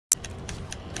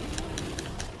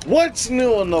What's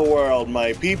new in the world,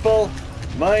 my people?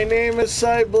 My name is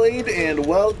Cyblade, and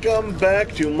welcome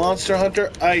back to Monster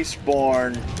Hunter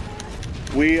Iceborne.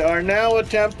 We are now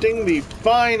attempting the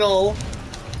final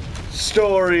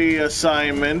story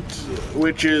assignment,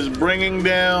 which is bringing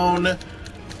down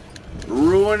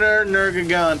Ruiner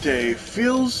Nergigante.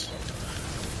 Feels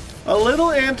a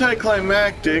little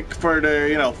anticlimactic for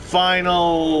the,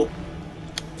 final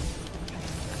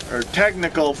or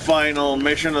technical final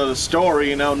mission of the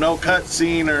story, no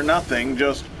cutscene or nothing,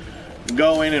 just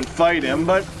go in and fight him,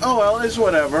 but oh well, it's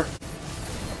whatever.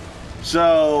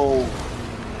 So,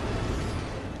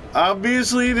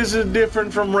 obviously this is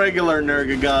different from regular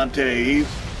Nergigante.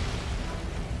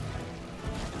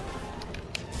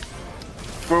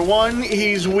 For one,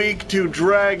 he's weak to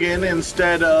dragon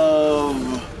instead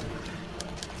of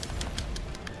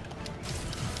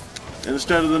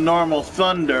the normal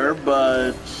thunder,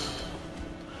 but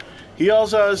he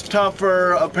also has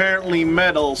tougher, apparently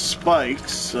metal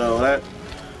spikes, so that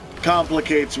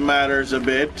complicates matters a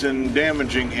bit in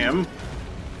damaging him.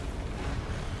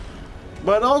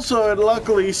 But also, it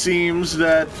luckily seems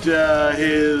that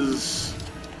his...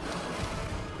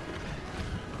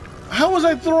 How was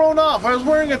I thrown off? I was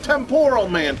wearing a temporal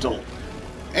mantle.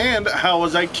 And how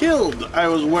was I killed? I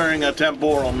was wearing a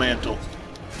temporal mantle.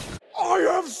 I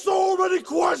have so many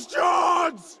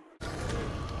questions!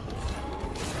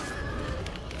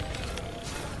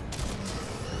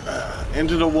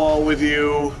 Into the wall with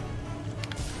you.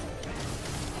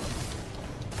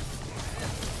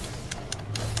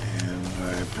 And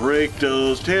I break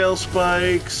those tail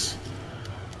spikes.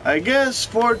 I guess,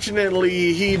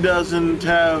 fortunately, he doesn't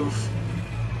have...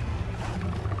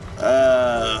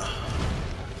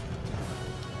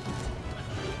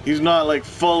 he's not, like,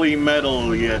 fully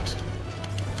metal yet.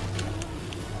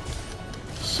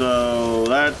 So,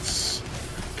 that's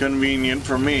convenient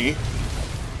for me.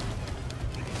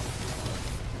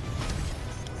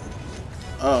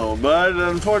 Oh, but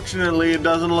unfortunately it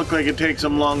doesn't look like it takes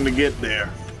him long to get there.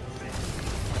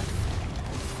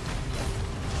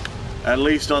 At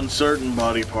least on certain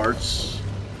body parts.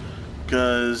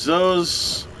 Because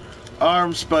those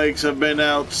arm spikes have been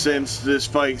out since this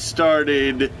fight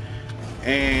started,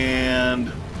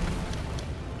 and...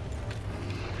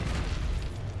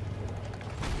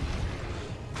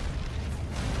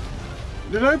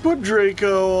 Did I put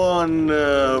Draco on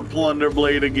Plunder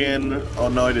Blade again? Oh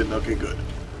no, I didn't. Okay, good.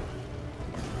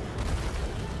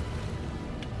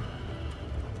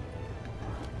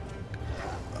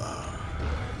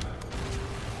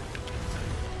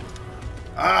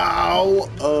 Ow!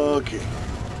 Okay.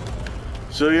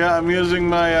 So yeah, I'm using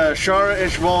my Shara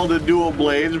Ishvalda dual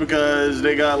blades because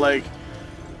they got like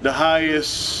the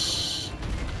highest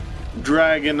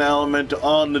dragon element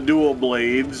on the dual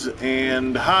blades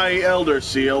and high Elder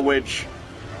Seal, which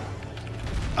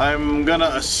I'm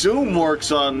gonna assume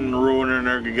works on Ruiner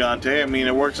Nergigante. I mean,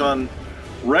 it works on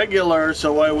regular,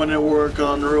 so why wouldn't it work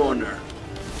on Ruiner?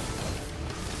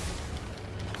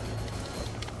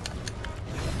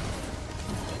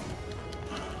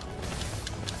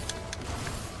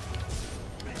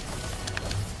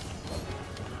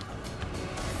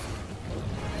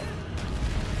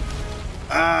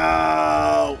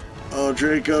 Ow! Oh,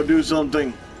 Draco, do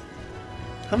something.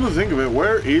 Come to think of it,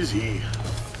 where is he?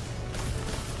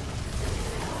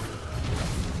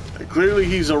 Clearly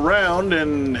he's around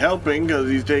and helping because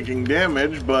he's taking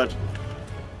damage, but...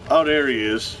 Oh, there he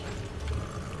is.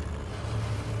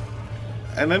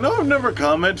 And I know I've never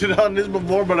commented on this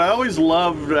before, but I always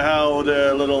loved how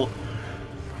the little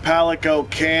Palico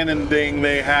cannon thing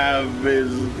they have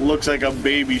looks like a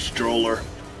baby stroller.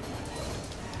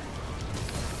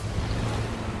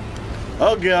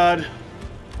 Oh god.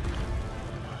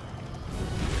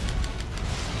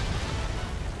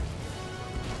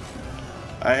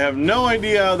 I have no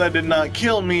idea how that did not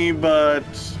kill me, but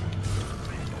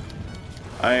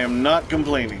I am not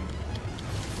complaining.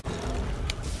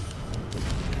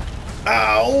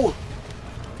 Ow!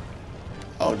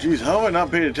 Oh geez, how have I not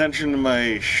paid attention to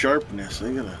my sharpness?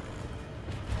 I gotta...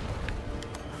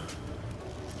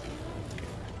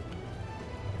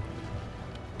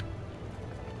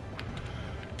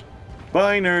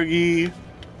 Bye, Nergy.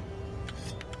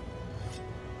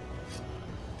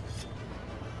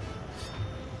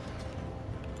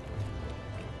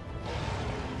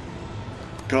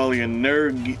 Call you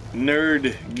Nergigante.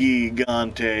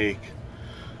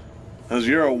 Because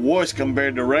you're a wuss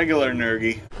compared to regular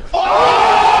Nergy.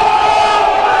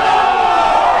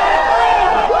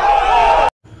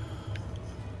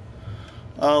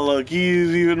 Oh look,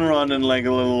 he's even running like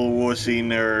a little wussy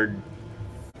nerd.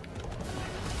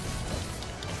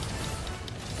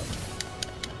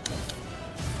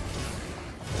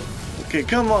 Okay,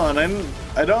 come on.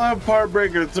 I don't have Part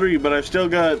Breaker 3, but I've still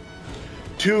got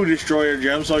 2 Destroyer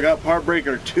Gems, so I got Part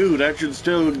Breaker 2. That should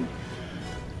still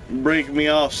break me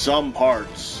off some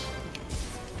parts.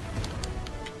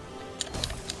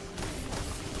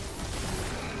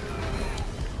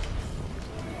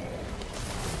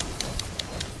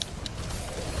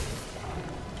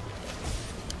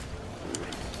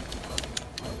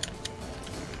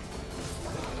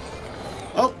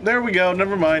 Oh, there we go.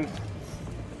 Never mind.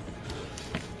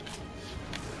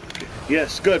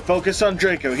 Yes, good. Focus on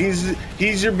Draco.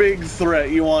 He's your big threat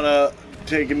you want to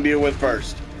take and deal with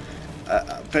first.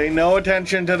 Pay no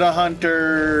attention to the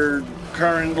hunter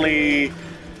currently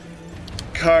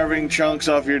carving chunks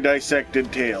off your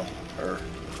dissected tail. Or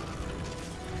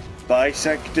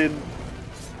bisected,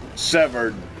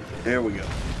 severed. There we go.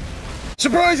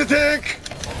 Surprise attack!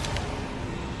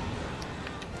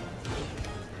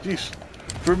 Jeez.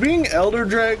 For being elder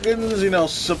dragons, you know,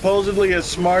 supposedly as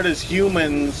smart as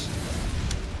humans,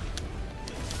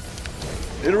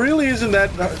 it really isn't that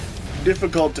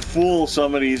difficult to fool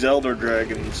some of these elder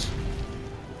dragons.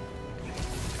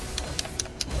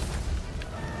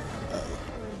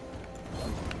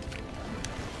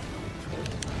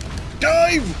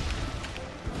 Dive!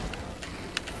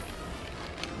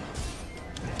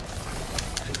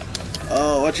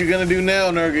 Oh, what you gonna do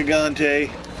now,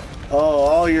 Nergigante? Oh,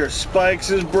 all your spikes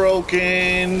is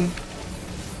broken.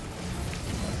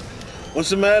 What's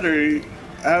the matter?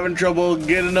 Having trouble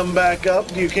getting them back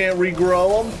up? You can't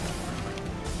regrow them?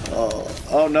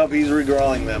 Oh nope, he's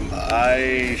regrowing them.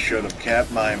 I should have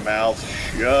kept my mouth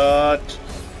shut.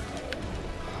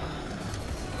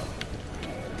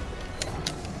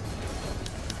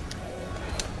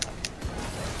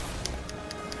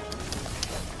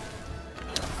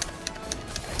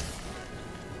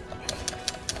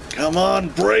 Come on,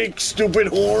 break, stupid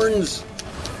horns!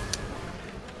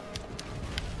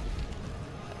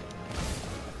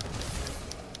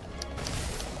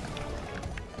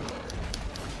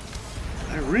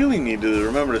 I really need to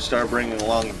remember to start bringing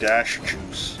along dash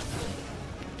juice.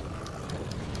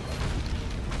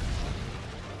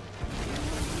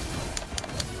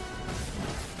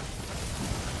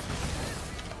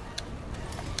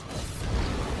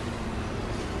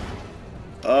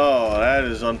 Oh, that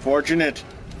is unfortunate.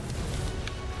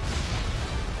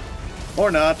 Or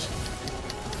not.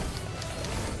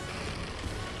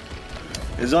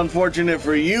 It's unfortunate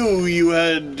for you, you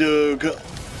had to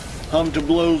come to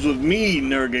blows with me,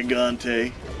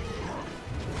 Nergigante.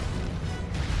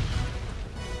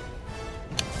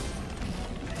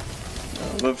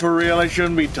 But for real, I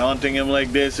shouldn't be taunting him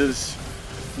like this. Is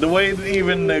the way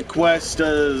even the quest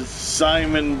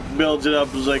Simon builds it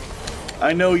up is like,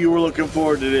 I know you were looking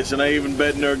forward to this, and I even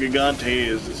bet Nergigante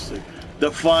is. It's like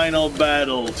the final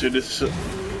battle to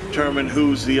determine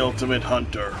who's the ultimate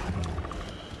hunter.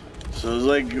 So it's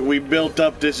like we built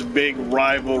up this big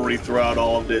rivalry throughout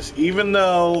all of this, even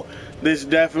though this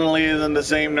definitely isn't the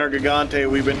same Nergigante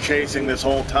we've been chasing this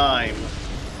whole time.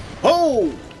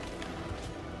 Oh!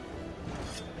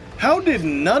 How did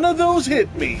none of those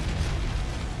hit me?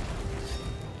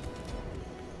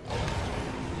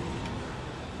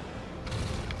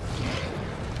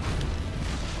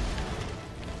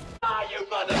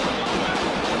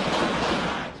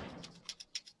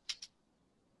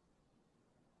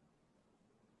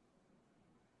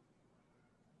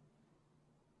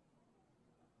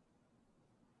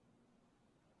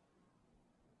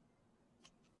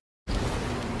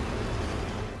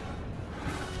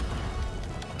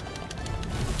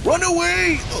 Run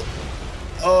away!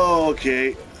 Oh,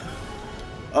 okay.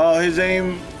 Oh, his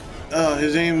aim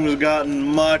has gotten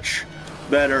much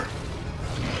better.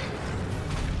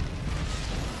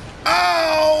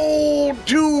 Ow!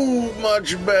 Too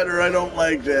much better. I don't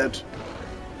like that.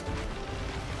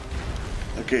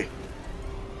 Okay.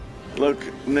 Look,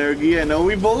 Nergi, I know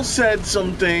we both said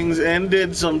some things and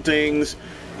did some things.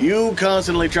 You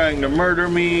constantly trying to murder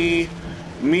me.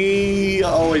 Me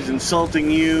always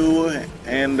insulting you,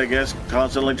 and I guess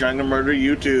constantly trying to murder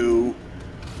you too.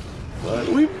 But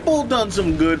we've both done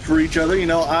some good for each other. You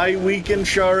know, I weakened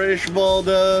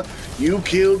Sharishvalda, you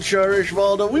killed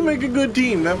Sharishvalda. We make a good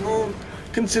team. Ever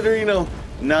consider, you know,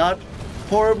 not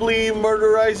horribly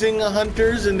murderizing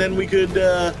hunters, and then we could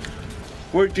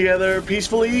work together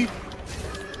peacefully?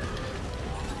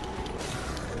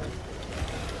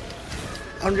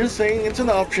 I'm just saying it's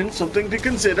an option, something to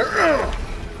consider. Ugh.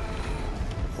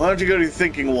 Why don't you go to your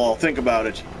thinking wall? Think about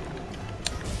it.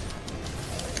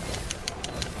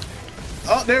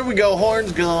 Oh, there we go.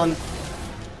 Horn's gone.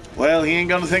 Well, he ain't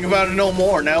gonna think about it no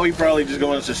more. Now he probably just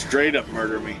going to straight up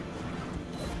murder me.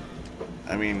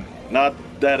 I mean, not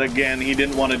that, again, he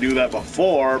didn't want to do that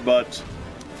before, but...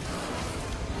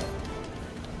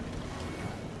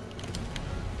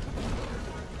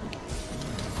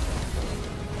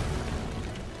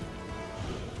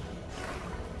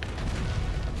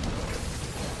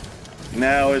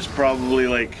 now it's probably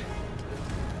like...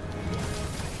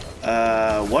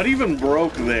 what even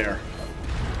broke there?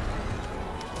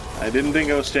 I didn't think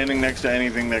I was standing next to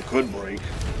anything that could break.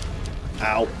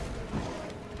 Ow.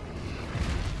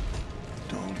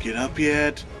 Don't get up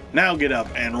yet. Now get up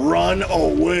and run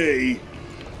away.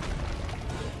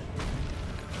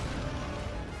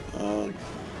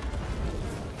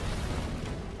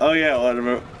 Oh yeah,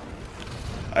 whatever.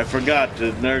 I forgot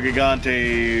that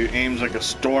Nergigante aims like a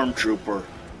stormtrooper.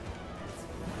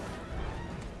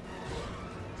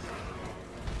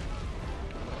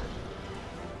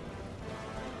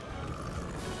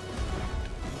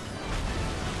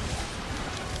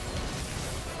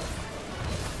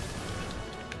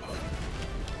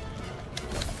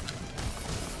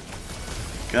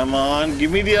 Come on,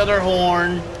 give me the other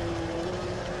horn.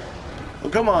 Oh,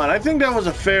 come on, I think that was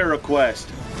a fair request.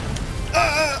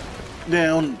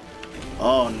 Down.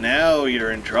 Oh, now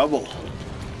you're in trouble.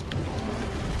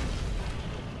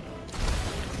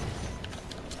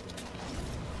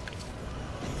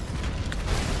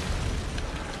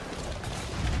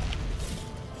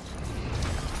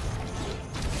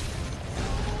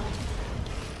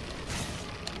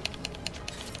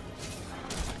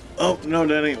 Oh, no,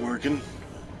 that ain't working.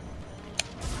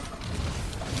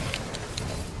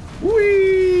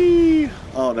 Whee!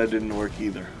 Oh, that didn't work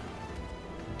either.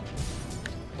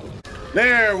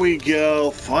 There we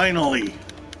go, finally.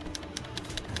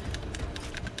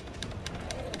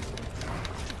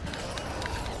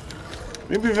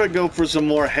 Maybe if I go for some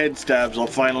more head stabs, I'll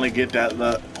finally get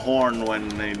the horn when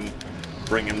they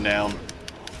bring him down.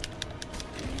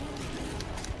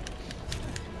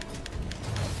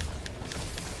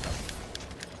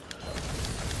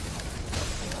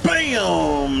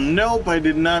 Bam! Nope, I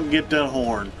did not get that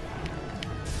horn.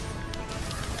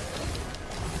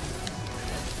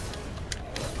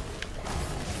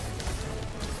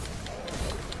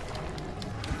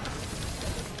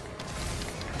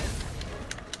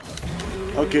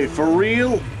 Okay, for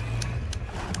real,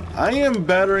 I am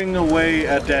battering away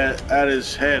at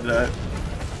his head.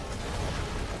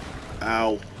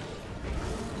 Ow.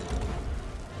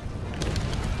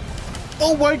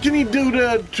 Oh, why can he do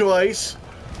that twice?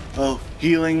 Oh,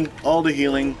 healing, all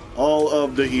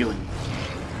of the healing.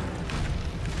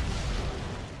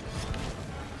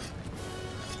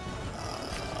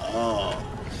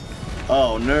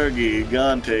 Oh,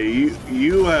 Nergigante,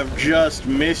 you have just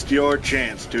missed your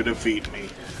chance to defeat me.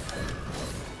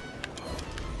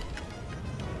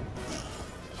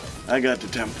 I got the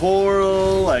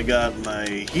temporal, I got my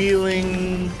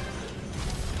healing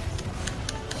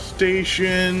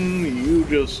station, you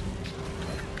just...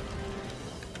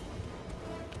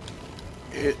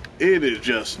 It is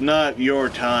just not your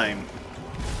time.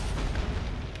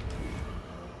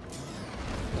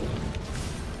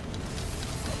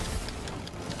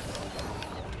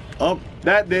 Oh,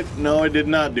 that did... no, it did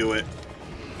not do it.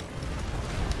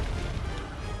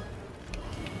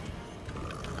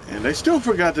 And I still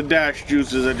forgot the dash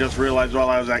juices, I just realized while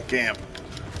I was at camp.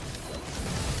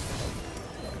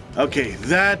 Okay,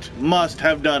 that must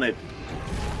have done it.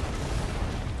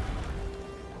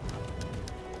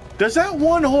 Does that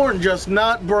one horn just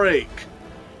not break?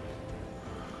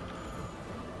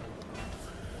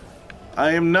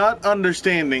 I am not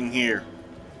understanding here.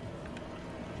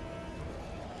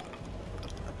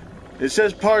 It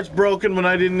says parts broken when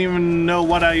I didn't even know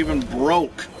what I even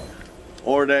broke.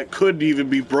 Or that could even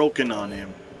be broken on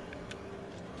him.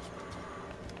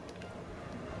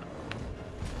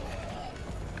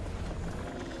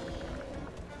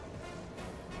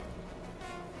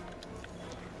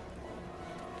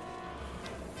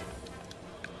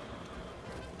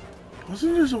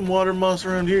 Wasn't there some water moss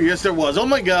around here? Yes, there was. Oh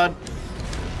my god.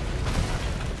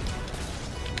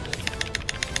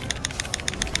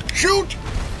 Shoot!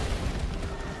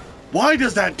 Why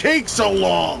does that take so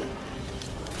long?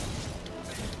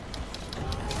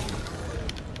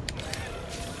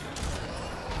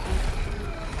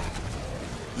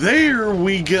 There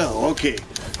we go. Okay.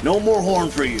 No more horn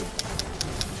for you.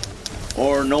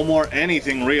 Or no more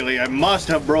anything, really. I must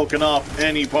have broken off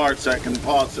any parts that can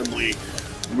possibly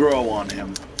grow on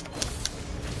him.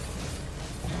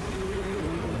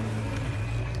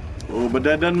 Oh, but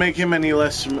that doesn't make him any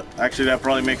less... Actually, that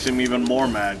probably makes him even more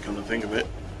mad, come to think of it.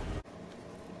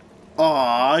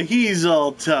 Aw, he's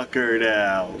all tuckered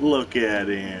out. Look at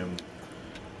him.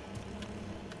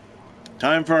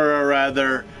 Time for a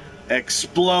rather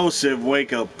explosive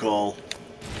wake-up call.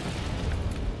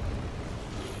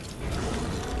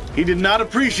 He did not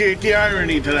appreciate the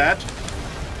irony to that.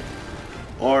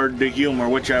 Or the humor,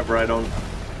 whichever, I'm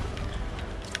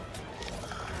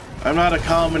not a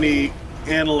comedy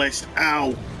analyst,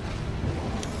 ow.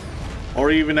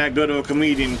 Or even that good of a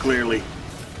comedian, clearly.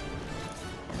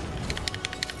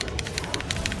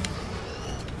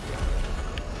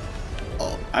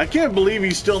 Oh, I can't believe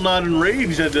he's still not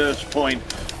enraged at this point,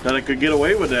 that I could get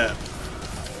away with that.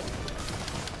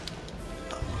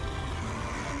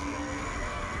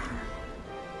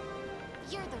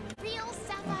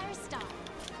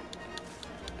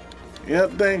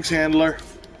 Yep, thanks, handler.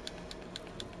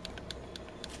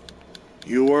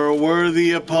 You were a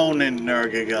worthy opponent,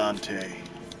 Nergigante.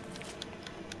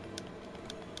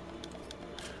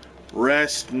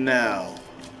 Rest now.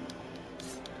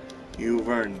 You've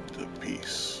earned the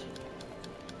peace.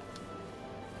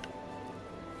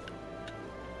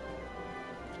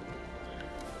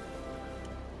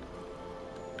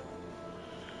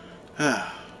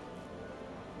 Ah.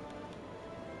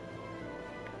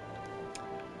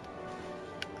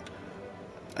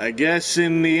 I guess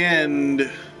in the end,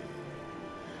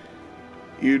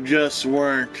 you just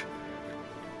weren't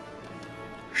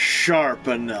sharp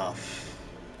enough.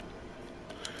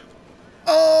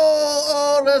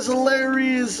 Oh, that's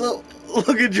hilarious. Oh,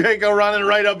 look at Draco running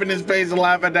right up in his face and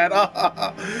laugh at that.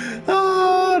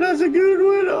 Oh, that's a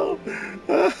good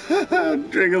one.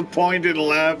 Draco's pointing and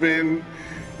laughing.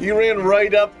 You ran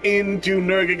right up into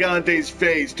Nergigante's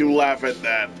face to laugh at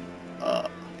that.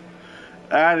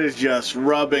 That is just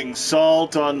rubbing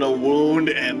salt on the wound,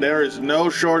 and there is no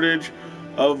shortage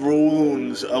of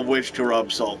wounds of which to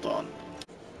rub salt on.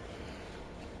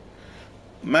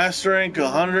 Master rank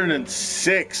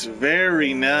 106,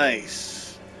 very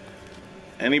nice.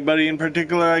 Anybody in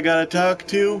particular I gotta talk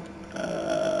to?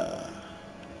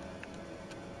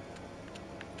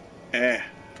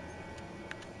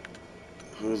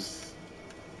 Who's...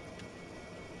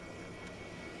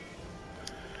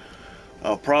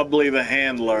 Oh, probably the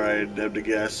handler, I'd have to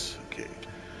guess. Okay.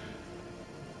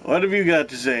 What have you got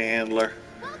to say, handler?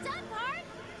 Well done, Bart.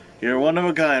 You're one of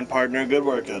a kind, partner. Good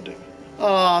work out there.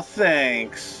 Aw,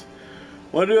 thanks.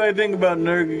 What do I think about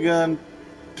Nergigante's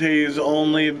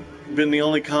been the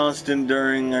only constant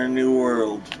during our new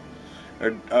world?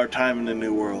 Or our time in the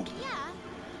new world? Yeah.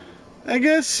 I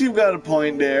guess you've got a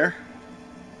point there.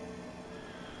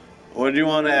 What do you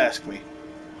want to ask me?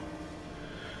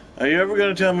 Are you ever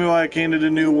going to tell me why I came to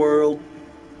the new world?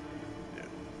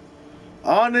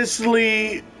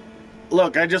 Honestly,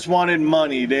 look, I just wanted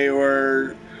money.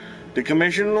 The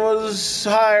commission was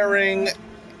hiring,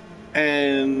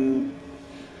 and...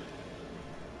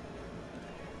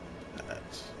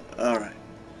 Alright.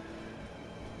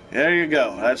 There you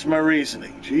go. That's my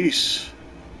reasoning. Jeez.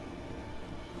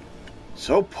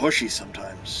 So pushy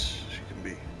sometimes she can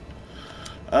be.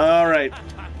 Alright.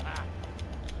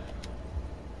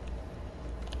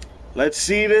 Let's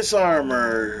see this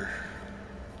armor.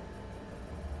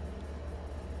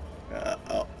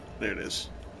 Oh, there it is.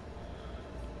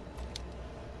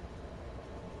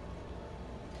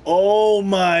 Oh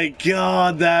my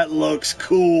god, that looks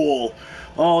cool.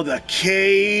 Oh, the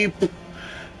cape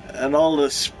and all the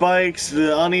spikes,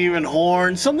 the uneven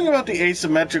horns. Something about the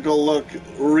asymmetrical look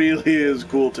really is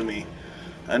cool to me.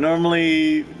 I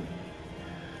normally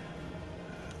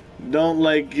don't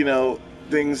like,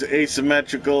 things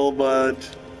asymmetrical,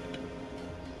 but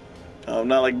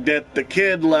not like Death the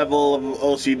Kid level of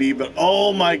OCD, but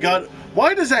oh my god,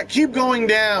 why does that keep going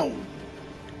down?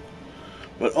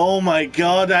 But oh my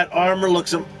god, that armor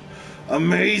looks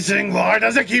amazing. Why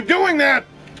does it keep doing that?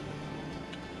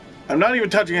 I'm not even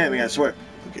touching anything, I swear.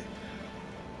 Okay.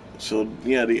 So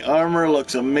yeah, the armor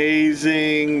looks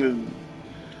amazing.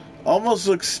 Almost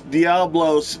looks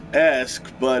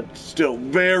Diablos-esque, but still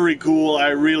very cool. I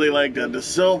really like that. The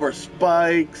silver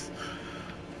spikes.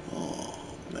 Oh,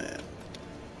 man.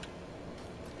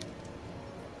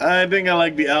 I think I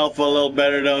like the alpha a little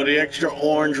better, though. The extra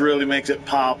orange really makes it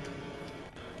pop.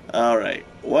 Alright.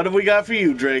 What have we got for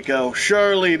you, Draco?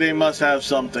 Surely they must have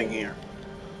something here.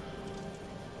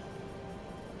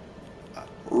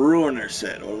 Ruiner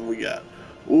set. What have we got?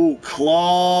 Ooh,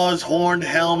 claws, horned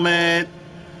helmet.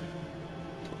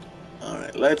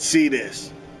 Alright, let's see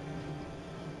this.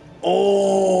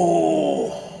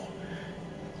 Oh!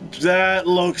 That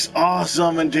looks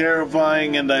awesome and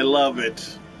terrifying, and I love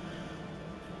it.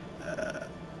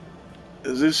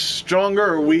 Is this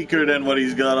stronger or weaker than what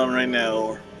he's got on right now?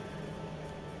 Or...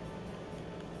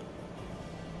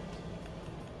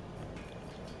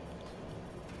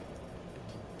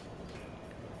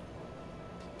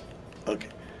 Okay.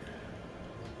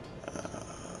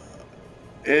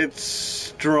 it's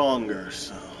stronger,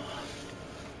 so.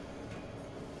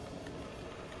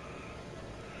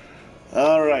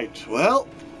 Alright, well,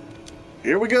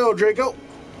 here we go, Draco.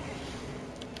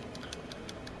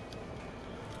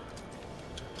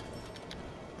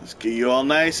 Let's get you all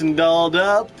nice and dolled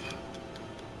up.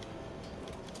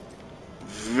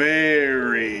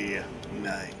 Very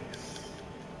nice.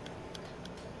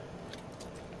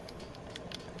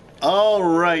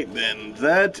 Alright then,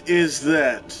 that is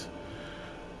that.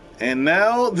 And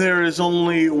now there is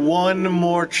only one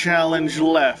more challenge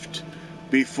left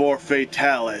before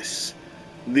Fatalis.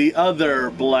 The other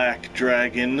black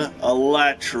dragon,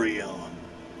 Alatrion.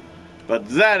 But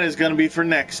that is going to be for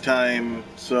next time,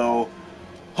 so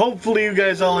hopefully you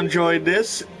guys all enjoyed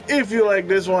this. If you like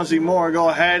this, want to see more, go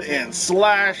ahead and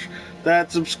slash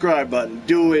that subscribe button.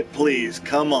 Do it, please.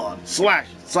 Come on. Slash.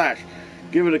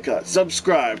 Give it a cut.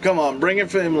 Subscribe. Come on, bring your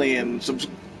family in.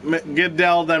 Get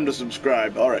all them to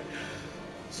subscribe. Alright.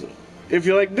 So, if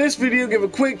you like this video, give a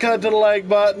quick cut to the like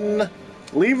button.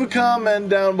 Leave a comment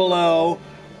down below.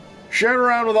 Share it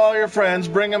around with all your friends.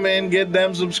 Bring them in. Get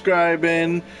them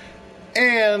subscribing.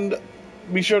 And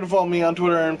be sure to follow me on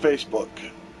Twitter and Facebook.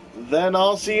 Then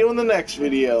I'll see you in the next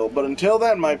video. But until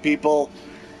then, my people,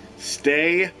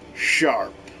 stay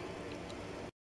sharp.